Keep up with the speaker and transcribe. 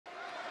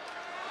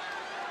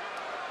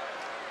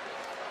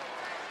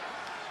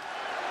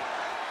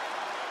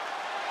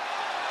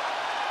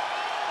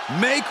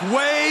Make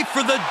way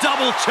for the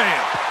double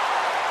champ.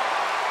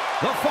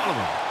 The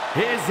following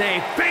is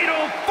a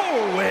fatal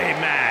four-way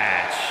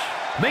match.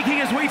 Making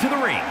his way to the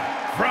ring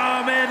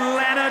from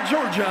Atlanta,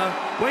 Georgia,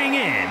 weighing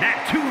in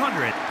at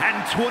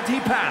 220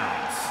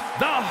 pounds,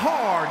 the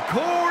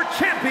Hardcore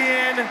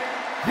Champion,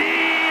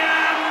 the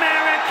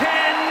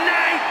American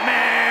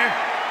Nightmare,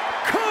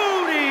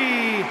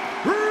 Cody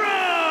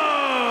Rhodes.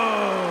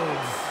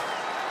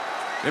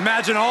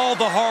 Imagine all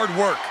the hard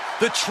work,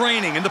 the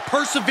training, and the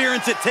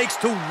perseverance it takes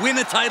to win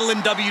a title in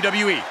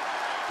WWE.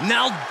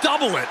 Now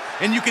double it,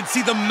 and you can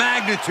see the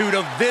magnitude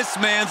of this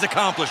man's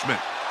accomplishment.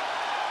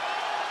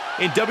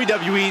 In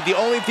WWE, the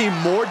only thing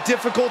more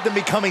difficult than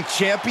becoming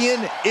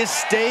champion is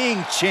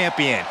staying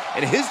champion.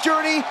 And his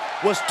journey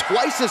was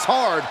twice as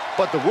hard,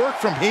 but the work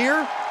from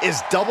here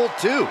is double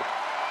too.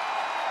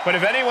 But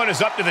if anyone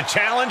is up to the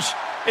challenge,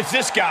 it's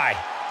this guy.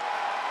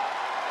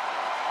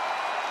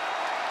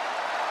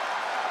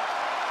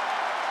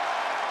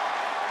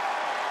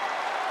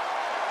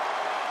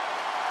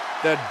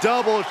 The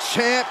double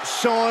champ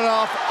showing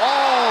off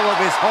all of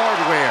his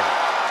hardware.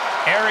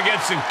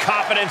 Arrogance and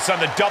confidence on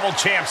the double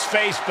champ's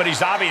face, but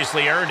he's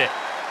obviously earned it.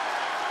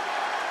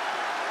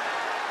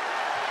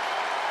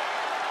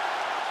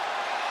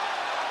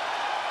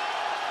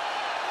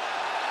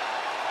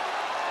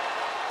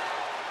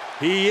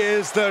 He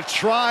is the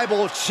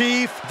tribal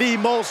chief, the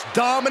most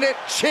dominant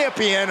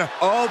champion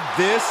of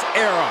this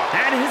era.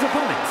 And his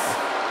opponents,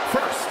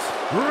 first,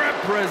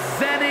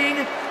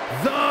 representing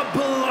the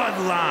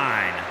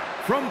Bloodline,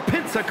 from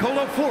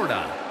Pensacola,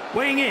 Florida,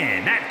 weighing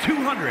in at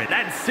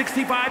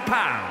 265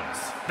 pounds,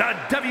 the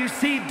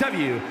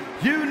WCW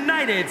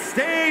United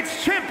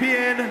States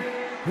Champion,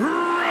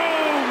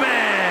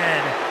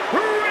 Roman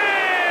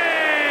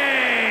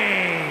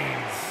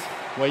Reigns.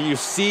 When you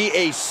see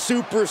a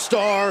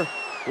superstar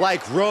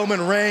like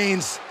Roman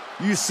Reigns,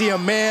 you see a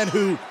man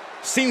who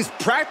seems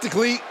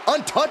practically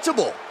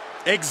untouchable.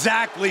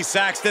 Exactly,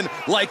 Saxton,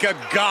 like a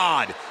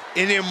god,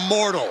 an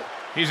immortal.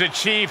 He's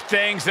achieved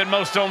things that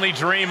most only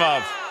dream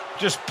of.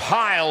 Just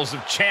piles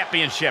of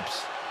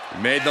championships.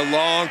 He made the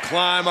long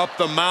climb up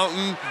the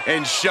mountain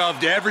and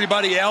shoved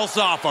everybody else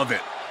off of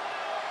it.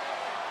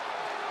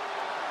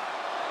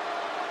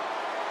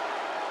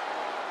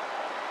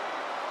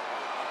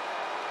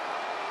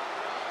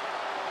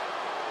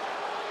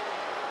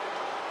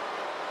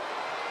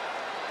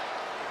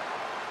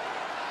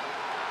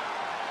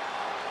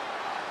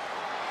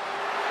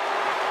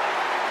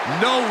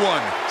 No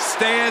one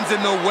stands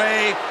in the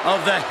way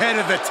of the head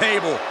of the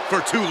table for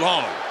too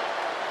long.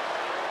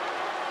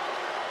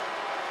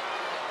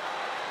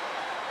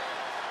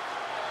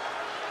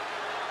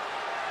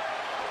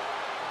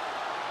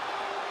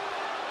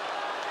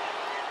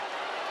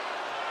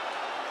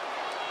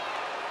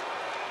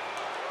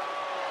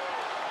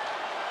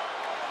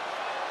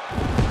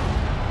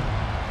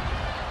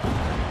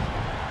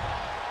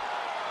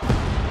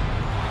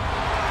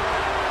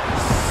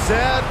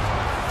 Seth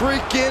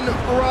freaking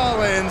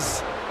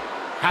Rollins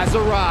has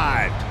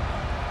arrived.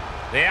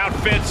 The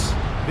outfits,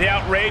 the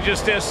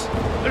outrageousness,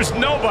 there's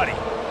nobody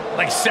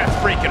like Seth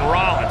freaking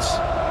Rollins.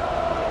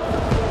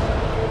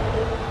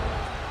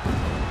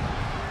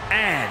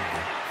 And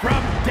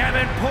from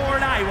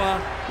Davenport,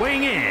 Iowa,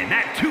 weighing in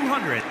at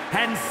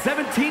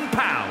 217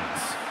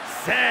 pounds,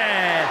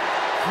 Seth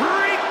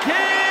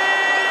freaking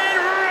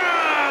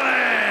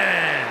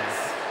Rollins.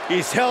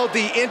 He's held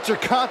the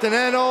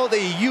Intercontinental,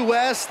 the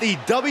US, the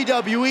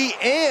WWE,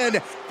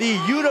 and the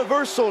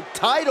Universal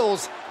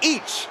titles,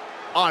 each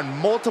on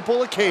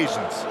multiple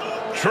occasions.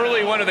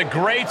 Truly one of the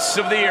greats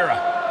of the era.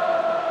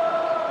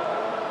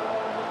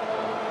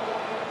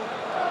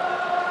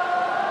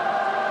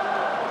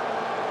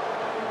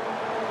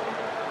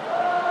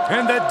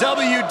 And the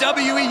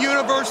WWE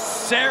Universe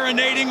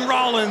serenading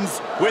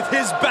Rollins with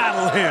his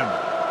battle hymn.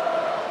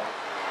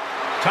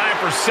 Time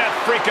for Seth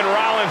freaking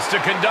Rollins to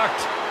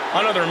conduct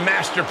another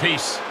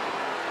masterpiece.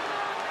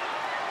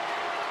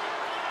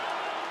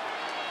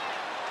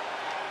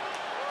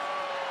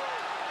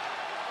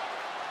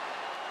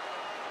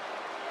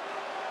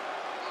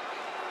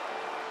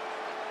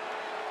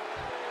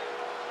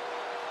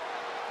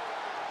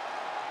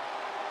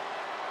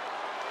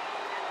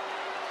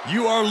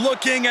 You are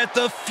looking at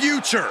the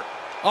future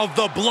of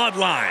the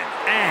Bloodline.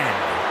 And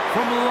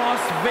from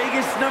Las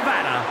Vegas,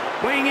 Nevada,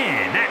 weighing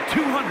in at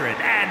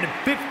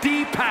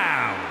 250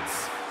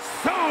 pounds,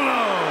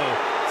 Solo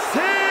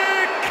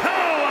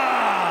Sikoa.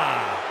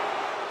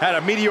 Had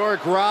a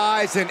meteoric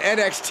rise in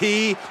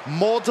NXT,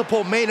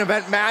 multiple main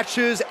event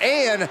matches,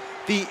 and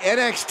the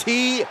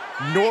NXT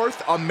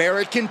North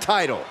American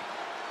title.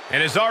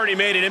 And has already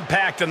made an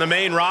impact on the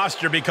main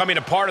roster, becoming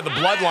a part of the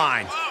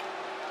Bloodline.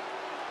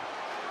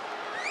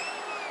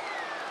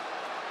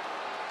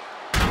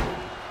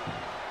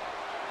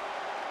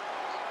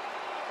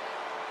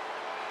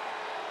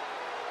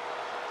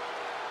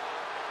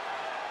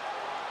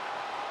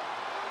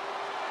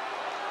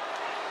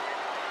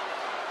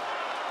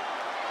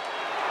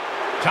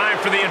 Time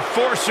for the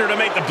Enforcer to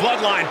make the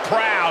Bloodline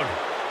proud.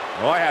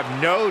 Oh, I have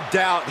no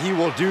doubt he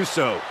will do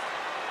so.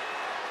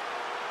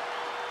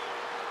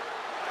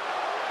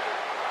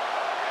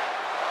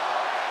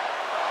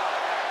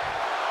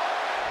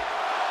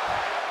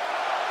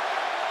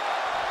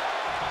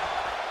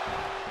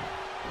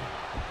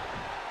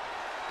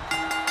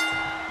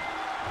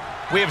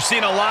 We have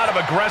seen a lot of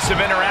aggressive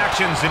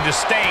interactions and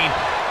disdain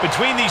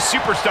between these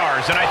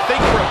superstars, and I think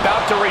we're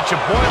about to reach a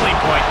boiling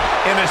point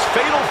in this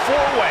fatal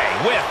four-way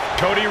with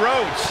Cody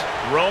Rhodes,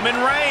 Roman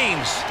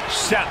Reigns,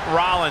 Seth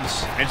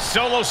Rollins, and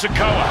Solo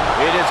Sikoa.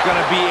 It is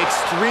going to be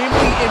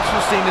extremely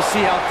interesting to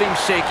see how things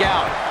shake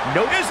out.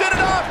 Nope. Is it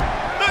enough?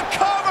 The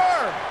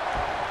cover!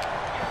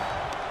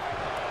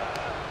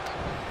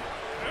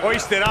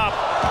 Hoisted up.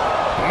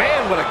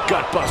 Man, what a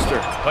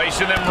gutbuster.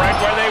 Placing them right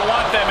where they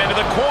want them, into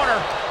the corner.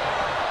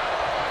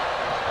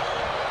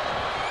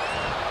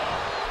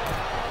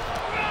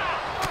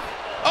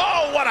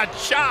 Oh, what a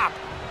chop!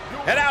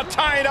 And now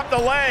tying up the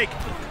leg.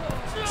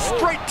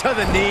 Straight to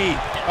the knee.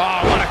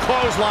 Oh, what a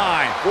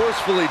clothesline.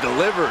 Forcefully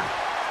delivered.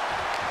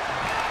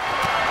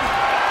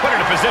 Put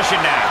in a position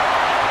now.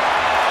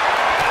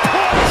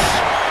 Push!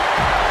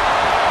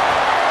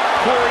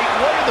 Corey,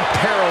 what are the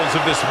perils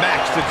of this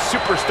match that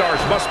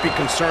superstars must be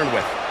concerned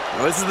with?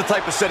 Now, this is the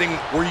type of setting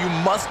where you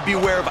must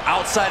beware of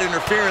outside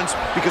interference,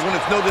 because when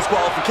it's no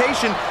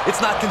disqualification,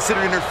 it's not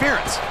considered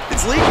interference.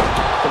 It's legal.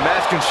 The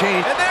match can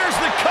change. And there's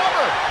the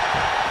cover.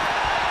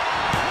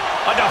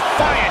 A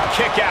defiant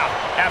kick out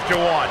after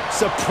one.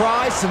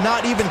 Surprised to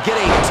not even get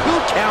a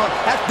 2 count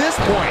at this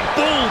point.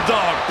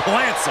 Bulldog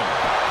plants him.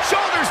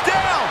 Shoulders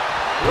down.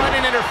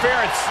 Running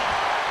interference.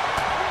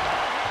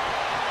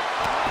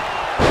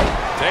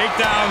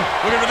 Takedown.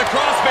 Looking for the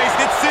crossface.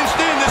 Gets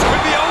cinched in. This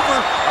could be over.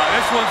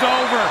 This one's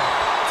over.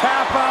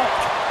 Tap out.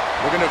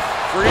 Looking to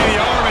free the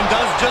arm and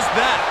does just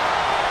that.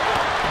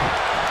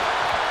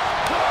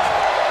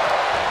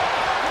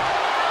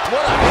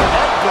 What a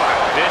headbutt.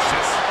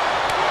 Vicious.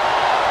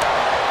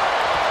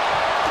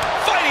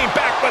 Fighting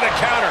back with a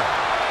counter.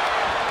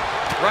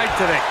 Right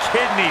to the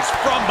kidneys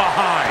from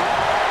behind.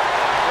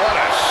 What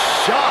a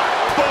shot.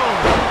 Boom.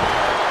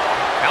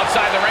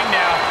 Outside the ring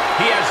now.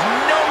 He has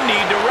no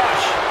need to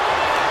rush.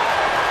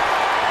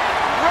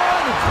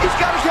 Run! He's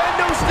got a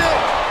kendo stick.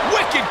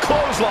 Wicked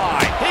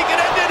clothesline. He can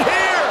end it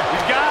here.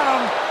 You got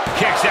him.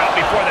 Kicks out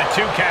before the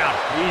 2 count.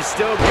 He's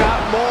still got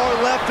more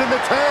left in the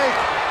tank.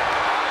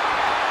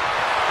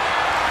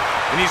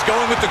 And he's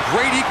going with the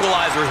great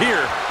equalizer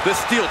here, the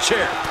steel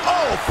chair.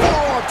 Oh,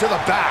 forearm to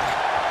the back.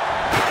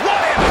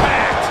 What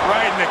impact!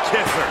 Right in the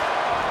kisser.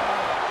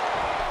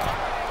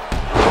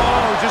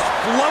 Oh, just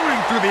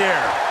floating through the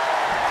air.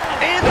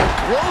 And a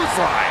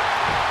clothesline.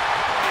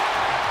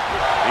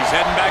 He's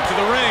heading back to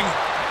the ring.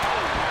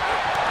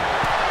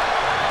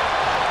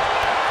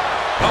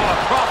 Oh,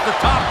 across the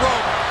top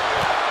rope.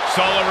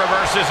 Solo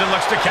reverses and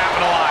looks to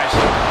capitalize.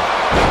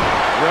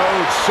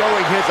 Rhodes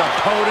showing his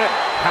opponent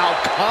how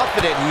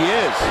confident he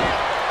is.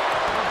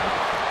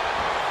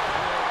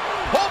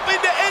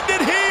 Hoping to end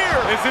it here.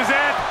 This is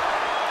it.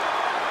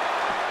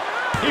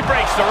 He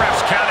breaks the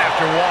ref's count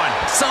after one.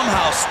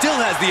 Somehow still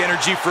has the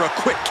energy for a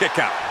quick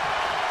kick out.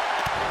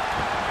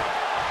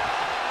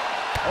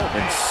 Oh,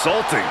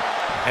 insulting.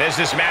 As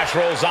this match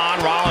rolls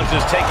on, Rollins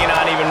is taking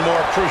on even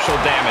more crucial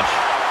damage.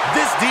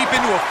 This deep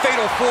into a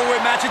fatal four-way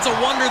match, it's a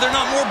wonder they're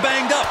not more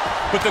banged up.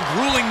 But the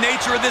grueling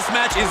nature of this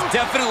match is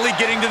definitely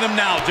getting to them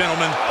now,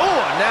 gentlemen. Oh,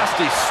 a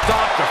nasty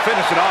stop to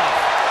finish it off.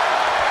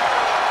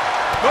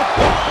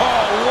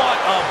 Oh, what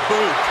a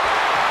boot.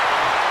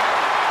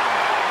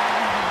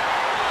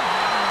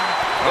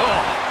 Oh,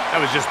 that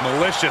was just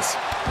malicious.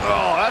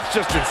 Oh, that's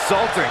just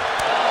insulting.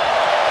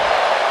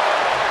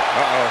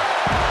 Uh-oh.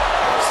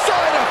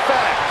 Side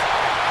effect.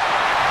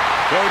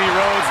 Cody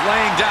Rhodes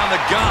laying down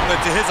the gauntlet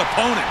to his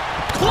opponent.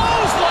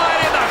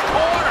 Clothesline in the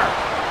corner.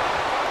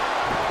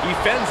 He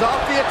fends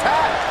off the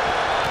attack.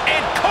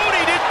 And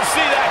Cody didn't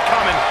see that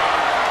coming.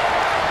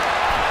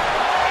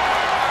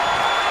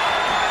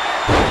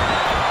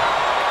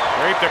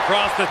 Draped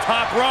across the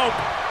top rope.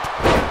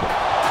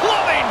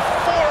 Clubbing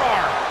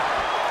forearm.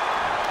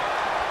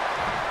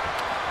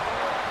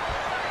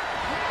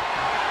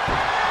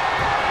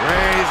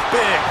 Raised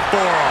big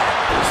forearm.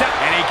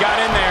 And he got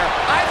in there.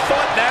 I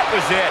thought that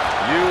was it.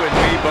 You and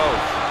me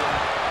both.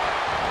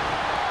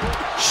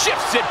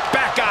 Shifts it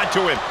back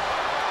onto him.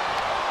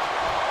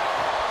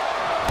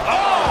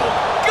 Oh,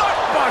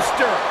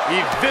 gutbuster.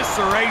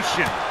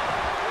 Evisceration.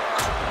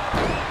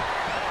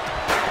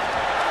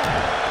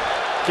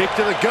 Kick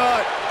to the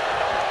gut.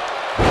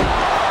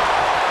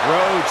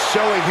 Rhodes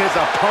showing his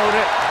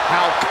opponent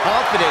how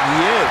confident he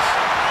is.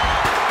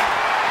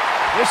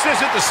 This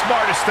isn't the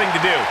smartest thing to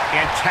do,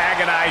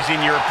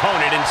 antagonizing your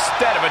opponent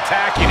instead of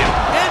attacking him.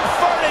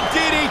 Inverted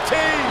DDT.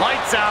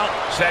 Lights out.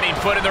 Setting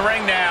foot in the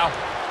ring now.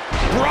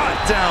 Brought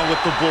down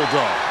with the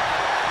Bulldog.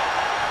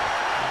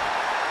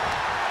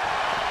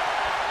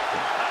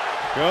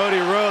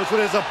 Cody Rhodes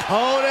with his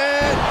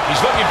opponent.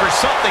 He's looking for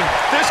something.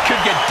 This could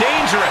get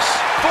dangerous.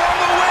 For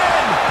the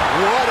win.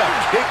 What a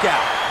kick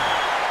out.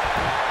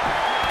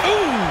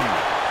 Ooh.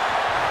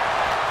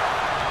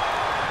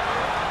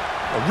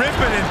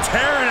 Ripping and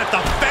tearing at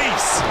the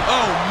face.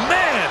 Oh,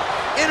 man.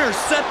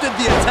 Intercepted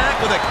the attack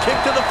with a kick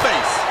to the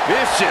face.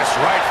 Vicious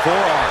right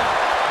forearm.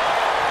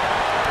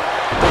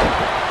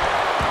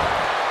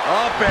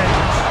 Up and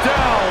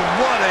down.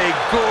 What a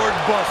gourd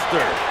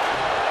buster.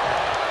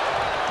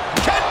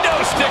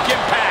 Kendo drastic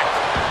impact.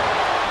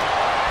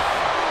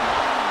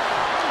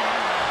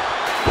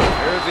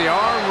 Here's the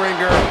arm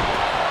wringer,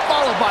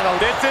 followed by the...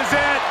 This is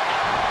it.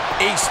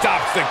 He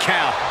stops the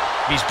count.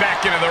 He's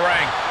back into the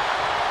ring.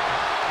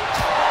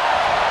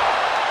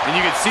 And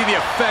you can see the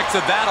effects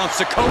of that on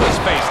Sikoa's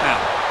face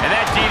now. And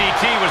that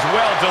DDT was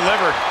well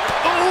delivered.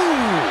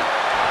 Ooh!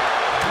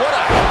 What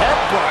a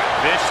headbutt.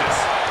 Vicious.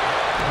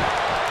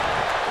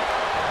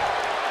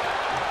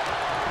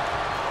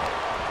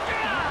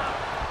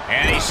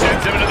 And he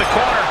sends him into the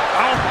corner.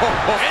 Oh,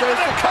 there's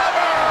the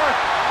cover!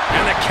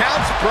 And the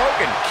count's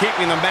broken,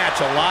 keeping the match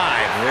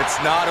alive. It's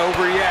not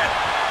over yet.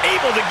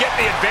 Able to get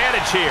the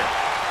advantage here.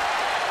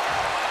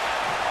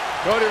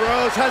 Cody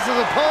Rhodes has his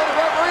opponent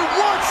wherever he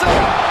wants him!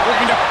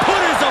 Looking to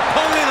put his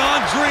opponent on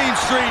Dream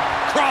Street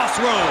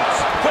Crossroads.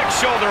 Quick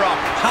shoulder up.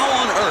 How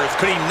on earth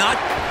could he not...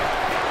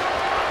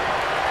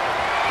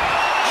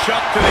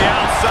 Chuck to the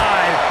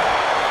outside.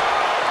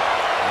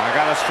 I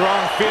got a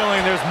strong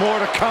feeling there's more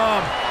to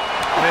come.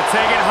 They're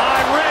taking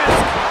high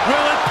risk.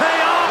 Will it pay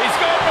off? He's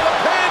going for the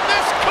pin.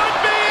 This could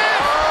be it.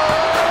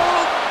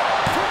 Oh!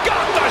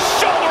 Got the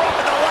shoulder up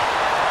in the left.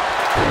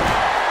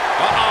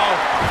 Uh-oh.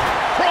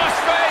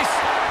 Crossface.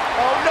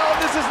 Oh no,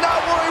 this is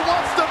not where he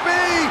wants to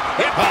be.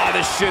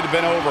 This should have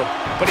been over,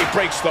 but he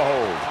breaks the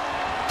hold.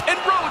 And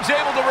Rhodes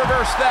able to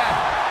reverse that.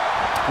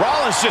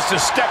 Rollins just a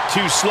step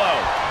too slow.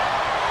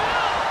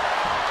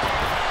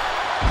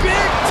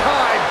 Big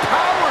time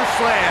power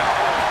slam.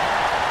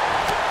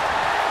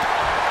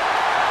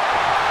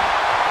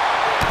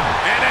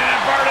 And an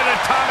inverted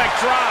atomic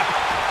drop.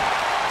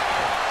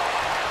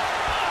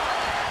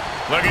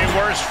 Looking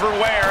worse for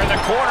wear in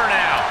the corner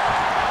now.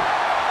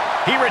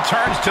 He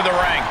returns to the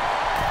ring.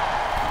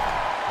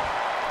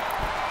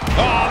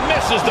 Oh,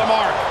 misses the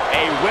mark.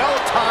 A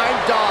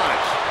well-timed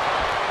dodge.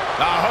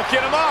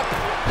 Hooking him up.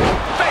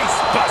 Face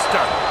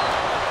buster.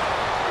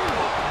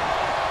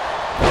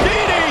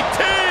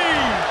 DDT.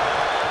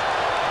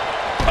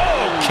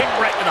 Oh, kick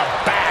right to the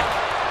back.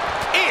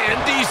 And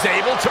he's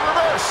able to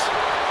reverse.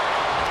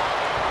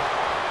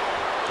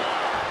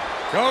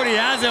 Cody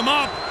has him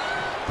up.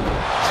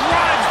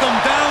 Drives them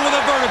down with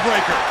a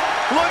vertebreaker.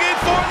 Looking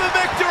for the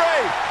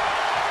victory.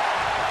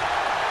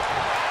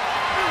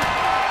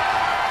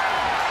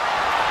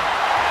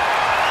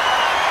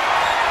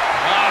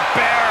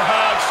 Bear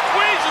hug,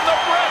 squeezing the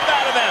breath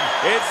out of him.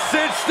 It's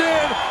cinched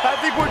in. I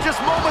think we're just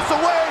moments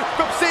away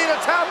from seeing a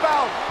tap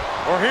out.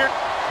 Or here.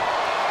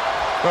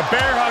 The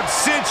bear hug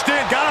cinched in.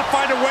 Gotta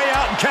find a way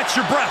out and catch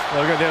your breath.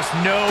 Look at this,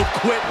 no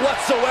quit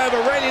whatsoever.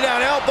 Raining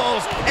down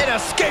elbows and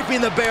escaping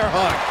the bear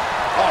hug.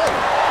 Oh,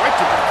 right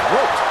to the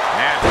throat.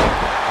 Nasty.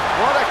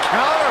 What a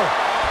counter.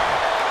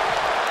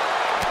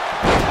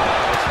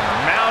 It's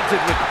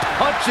mounted with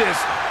punches.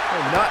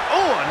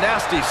 Oh, a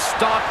nasty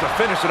stop to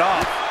finish it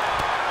off.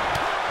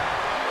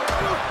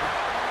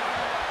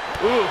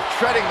 Ooh,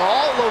 treading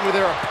all over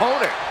their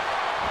opponent.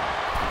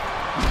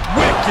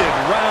 Wicked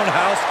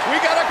roundhouse. We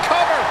got a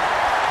cover.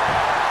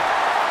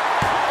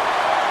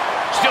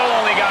 Still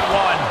only got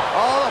one.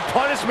 All the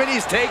punishment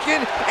he's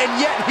taken, and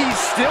yet he's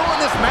still in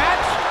this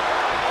match?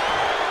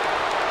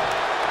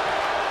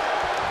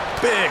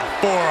 Big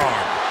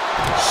forearm.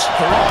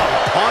 Strong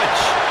punch.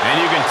 And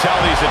you can tell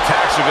these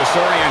attacks are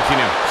disorienting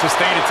him.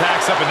 Sustained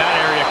attacks up in that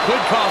area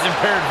could cause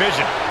impaired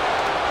vision.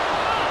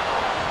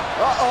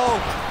 Uh-oh.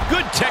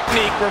 Good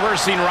technique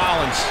reversing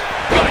Rollins.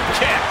 Good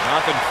kick.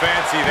 Nothing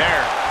fancy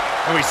there.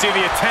 And we see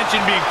the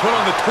attention being put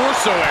on the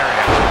torso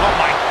area. Oh,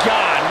 my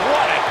God.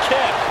 What a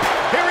kick.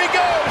 Here he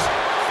goes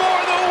for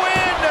the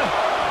win.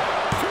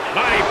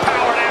 Mighty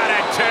powered out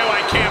at 2.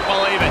 I can't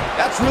believe it.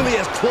 That's really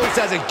as close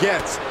as it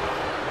gets.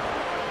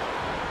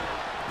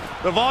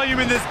 The volume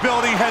in this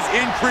building has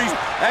increased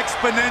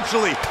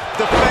exponentially.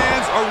 The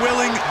fans are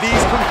willing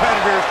these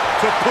competitors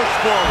to push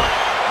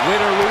forward. Win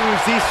or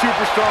lose, these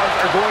superstars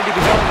are going to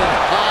be held in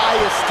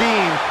high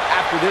esteem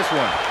after this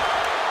one.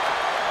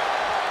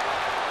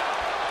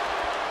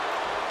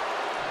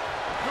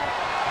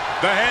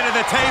 The head of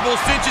the table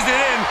cinches it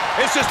in.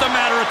 It's just a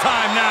matter of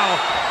time now.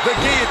 The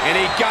guillotine. And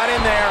he got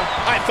in there.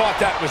 I thought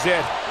that was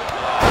it.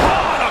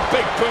 Oh, and a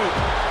big boot.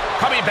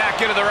 Coming back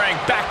into the ring.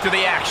 Back to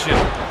the action.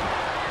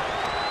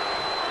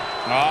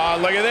 Oh,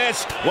 look at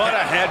this. What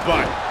a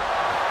headbutt.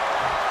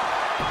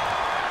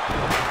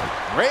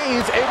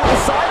 Reigns able to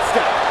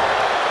sidestep.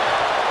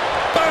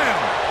 Bam!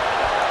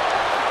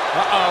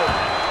 Uh-oh.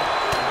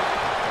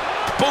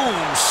 Boom.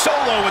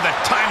 Solo with a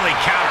timely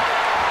counter.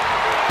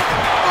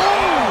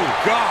 Oh,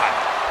 God.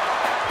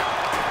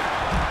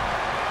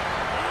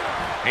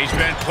 He's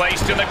been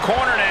placed in the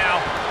corner now.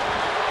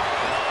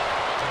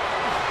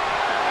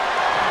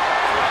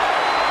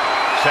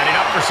 Setting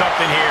up for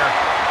something here.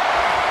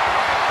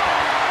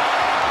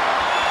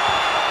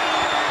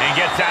 And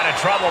gets out of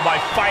trouble by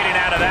fighting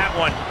out of that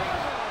one.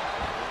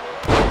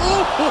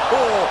 Ooh.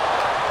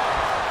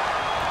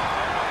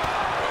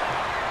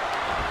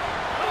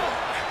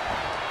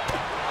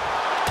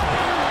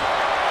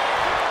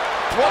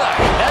 What a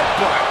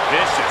headbutt.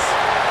 Vicious.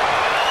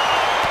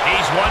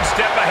 He's one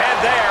step ahead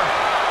there.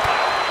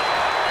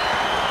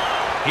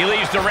 He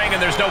leaves the ring,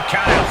 and there's no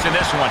countouts in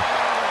this one.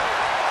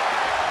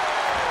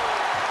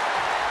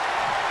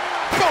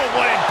 Boom,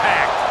 what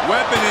impact.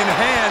 Weapon in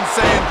hand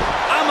saying,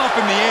 I'm up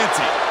in the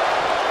ante.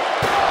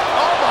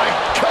 Oh, my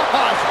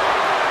God.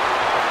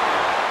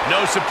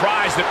 No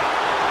surprise that...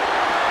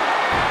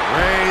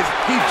 Reigns,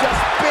 he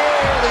just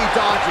barely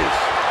dodges.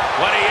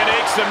 What a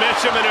unique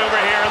submission maneuver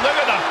here. Look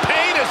at the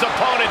pain his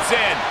opponent's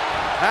in.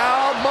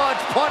 How much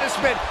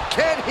punishment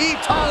can he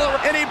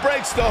tolerate? And he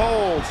breaks the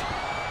hold.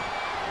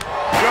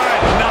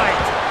 Good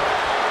night.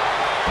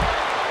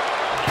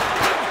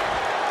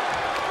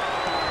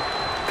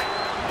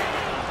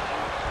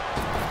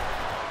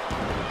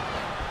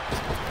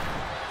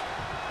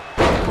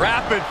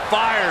 Rapid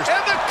fires.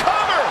 And the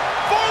cover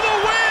for the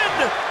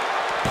win.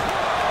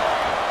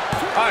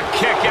 A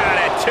kick out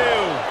at 2.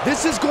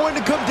 This is going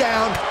to come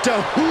down to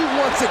who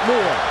wants it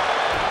more.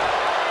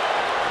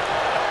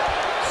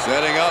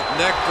 Setting up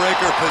neck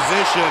breaker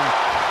position.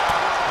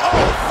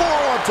 Oh,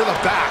 forearm to the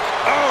back.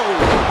 Oh,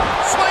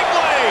 Sling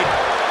blade.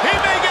 He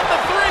may get the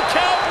 3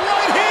 count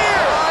right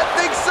here. I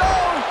think so.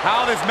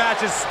 how this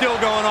match is still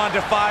going on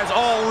defies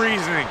all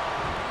reasoning.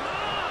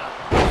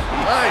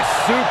 Nice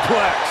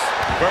suplex.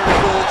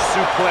 Vertical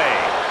suplex.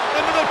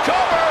 Into the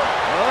cover.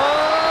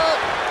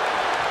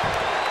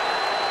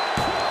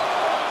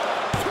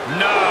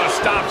 No,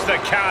 stops the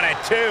count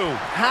at 2.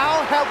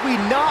 How have we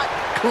not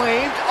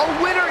claimed a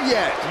winner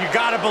yet? You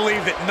gotta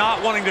believe that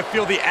not wanting to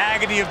feel the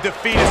agony of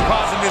defeat is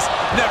causing this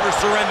never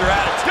surrender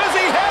attitude. Does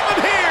he have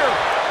him here?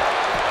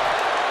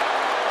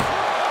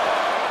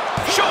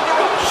 Shoulder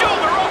up,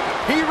 shoulder up.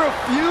 He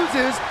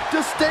refuses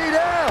to stay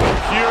down.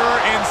 Pure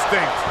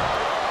instinct.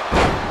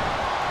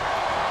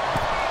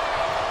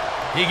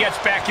 He gets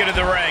back into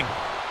the ring.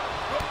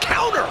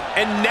 Counter.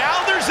 And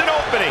now there's an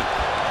opening.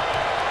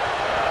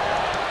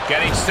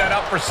 Getting set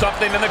up for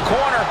something in the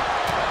corner.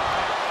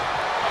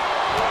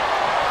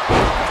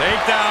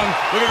 Takedown.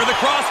 Looking for the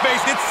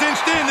crossface. Gets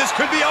cinched in. This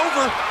could be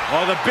over.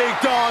 Oh, the big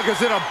dog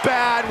is in a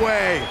bad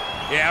way.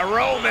 Yeah,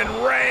 Roman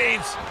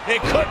Reigns.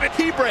 It could be.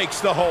 He breaks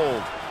the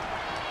hold.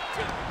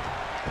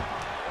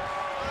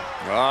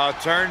 Oh,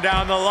 turn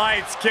down the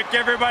lights. Kick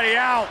everybody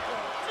out.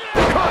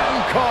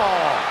 Curtain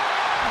call.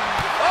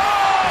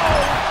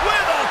 Oh,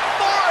 with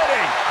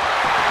authority.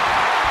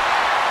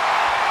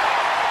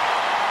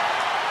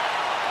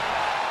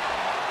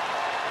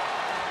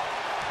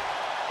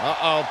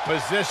 Uh-oh,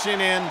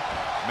 position in.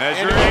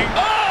 Measuring.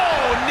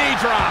 Oh, knee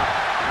drop.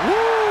 Woo!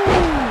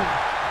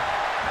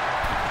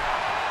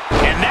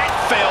 And that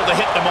failed to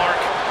hit the mark.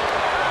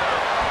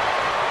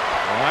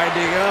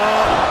 Winding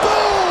up.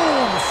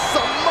 Boom!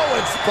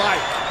 Samoan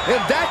spike.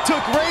 And that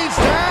took Reigns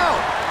down.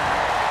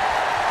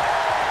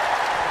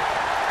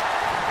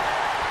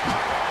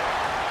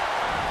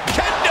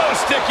 Kendo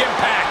stick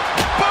impact.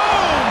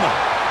 Boom!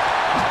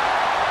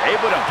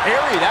 Able to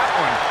parry that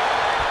one.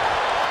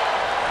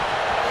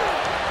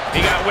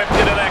 He got whipped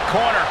into that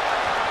corner.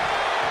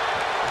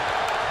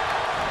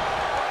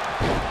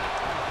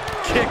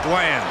 Kick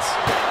lands.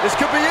 This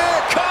could be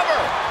it.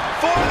 Cover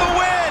for the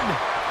win.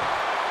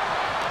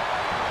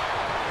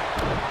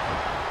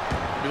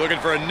 You're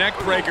looking for a neck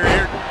breaker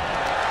here.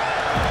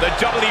 The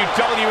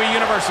WWE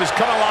Universe has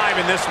come alive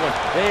in this one.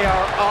 They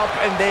are up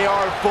and they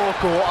are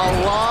vocal. A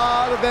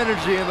lot of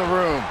energy in the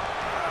room.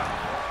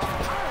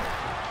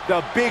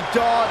 The big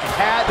dog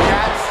had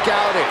that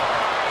scouted.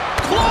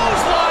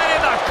 Clothesline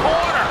in the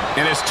corner.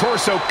 And his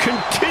torso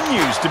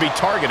continues to be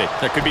targeted.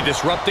 That could be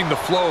disrupting the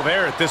flow of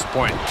air at this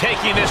point.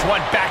 Taking this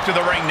one back to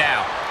the ring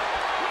now.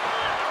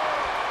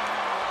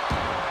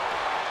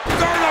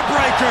 Garter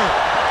breaker.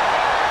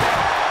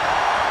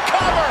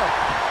 Cover.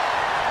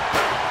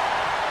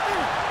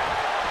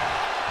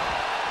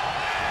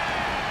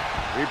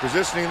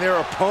 Repositioning their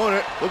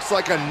opponent. Looks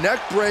like a neck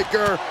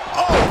breaker.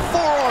 Oh,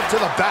 forearm to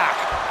the back.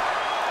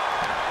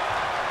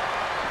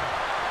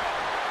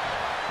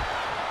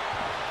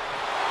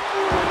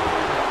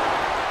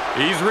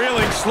 He's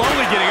reeling,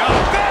 slowly getting up.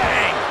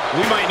 Bang!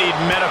 We might need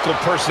medical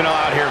personnel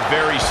out here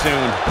very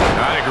soon.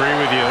 I'd agree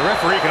with you. The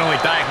referee can only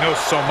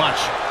diagnose so much.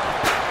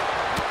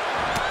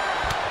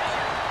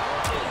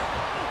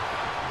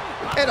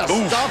 And a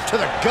stomp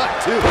to the gut,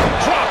 too.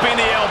 Dropping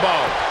the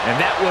elbow. And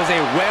that was a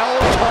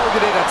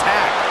well-targeted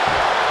attack.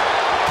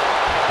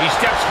 He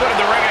steps foot in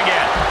the ring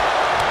again.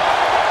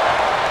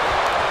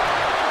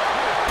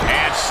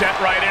 And set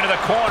right into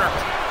the corner.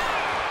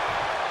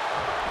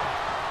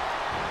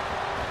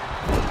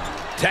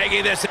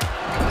 Taking this.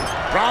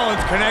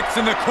 Rollins connects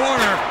in the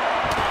corner.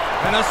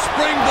 And a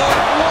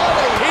springboard.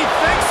 He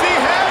thinks he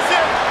has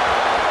it.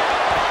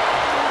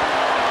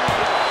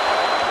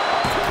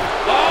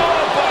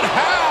 Oh, but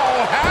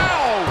how?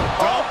 How?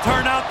 Don't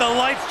turn out the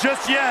lights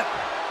just yet.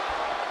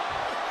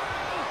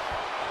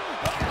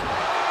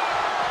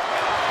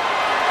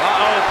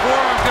 Uh-oh,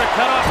 forearm's gonna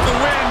cut off the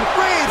win.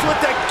 Reigns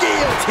with the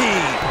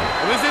guillotine.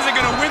 Well, this isn't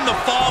gonna win the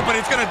fall, but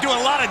it's gonna do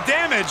a lot of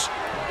damage.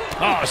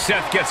 Oh,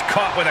 Seth gets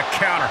caught with a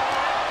counter.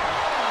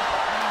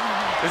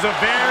 It's a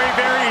very,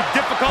 very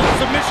difficult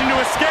submission to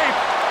escape,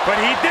 but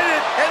he did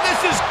it. And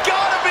this has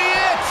got to be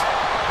it.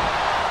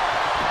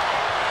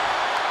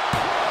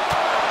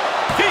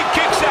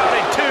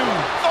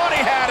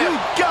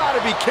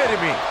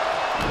 kidding me?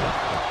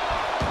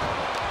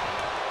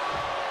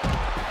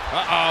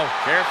 Uh-oh,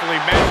 carefully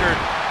measured.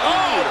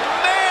 Oh,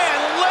 man,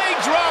 leg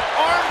drop,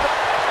 arm.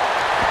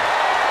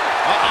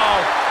 Uh-oh,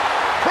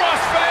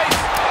 crossface.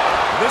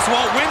 This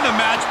won't win the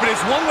match, but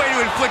it's one way to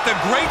inflict a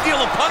great deal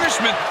of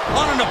punishment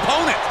on an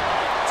opponent.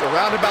 It's a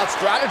roundabout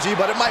strategy,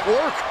 but it might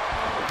work.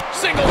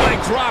 Single leg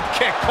drop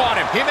kick caught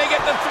him. He may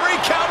get the 3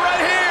 count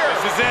right here.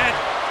 This is it.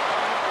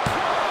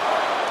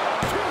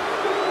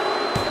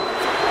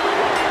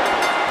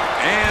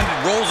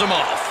 And rolls him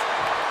off.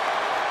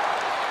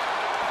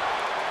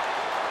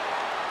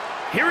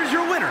 Here is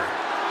your winner,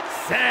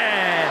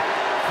 Seth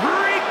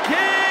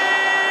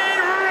freaking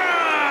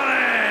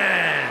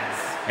Rollins.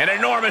 An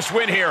enormous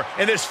win here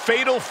in this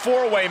fatal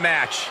 4-way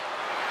match.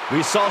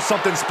 We saw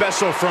something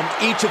special from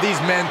each of these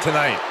men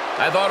tonight.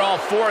 I thought all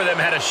 4 of them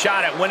had a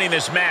shot at winning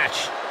this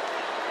match.